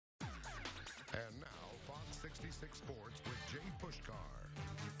66 Sports with Jay Pushkar.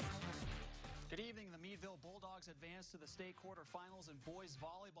 Good evening. The Meadville Bulldogs advanced to the state quarterfinals in boys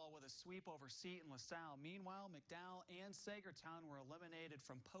volleyball with a sweep over Seton LaSalle. Meanwhile, McDowell and Sagertown were eliminated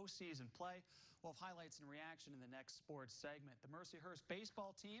from postseason play. We'll have highlights and reaction in the next sports segment. The Mercyhurst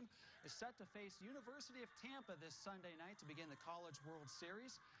baseball team is set to face University of Tampa this Sunday night to begin the College World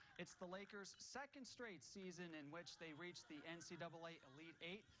Series. It's the Lakers' second straight season in which they reached the NCAA Elite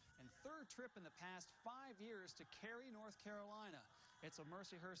Eight and third trip in the past 5 years to Cary, North Carolina. It's a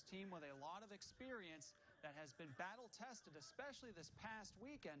Mercyhurst team with a lot of experience that has been battle-tested, especially this past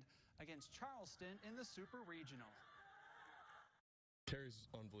weekend against Charleston in the Super Regional. Cary's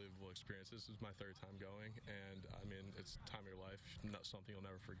unbelievable experience. This is my third time going, and I mean, it's time of your life, not something you'll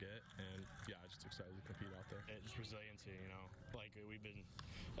never forget. And yeah, I'm just excited to compete out there. It's resiliency, you know. Like we've been,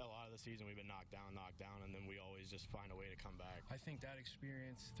 a lot of the season we've been knocked down, and then we always just find a way to come back. I think that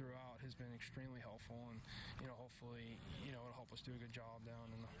experience throughout has been extremely helpful, and hopefully, it'll help us do a good job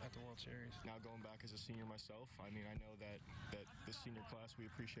down at the World Series. Now going back as a senior myself, I mean, I know that this senior class we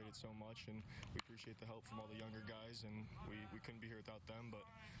appreciate it so much, and we appreciate the help from all the younger guys, and we couldn't be here without them, but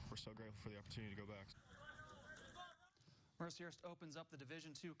we're so grateful for the opportunity to go back. Mercyhurst opens up the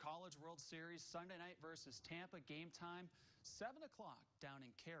Division II College World Series Sunday night versus Tampa. Game time 7 o'clock down in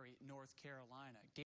Cary, North Carolina.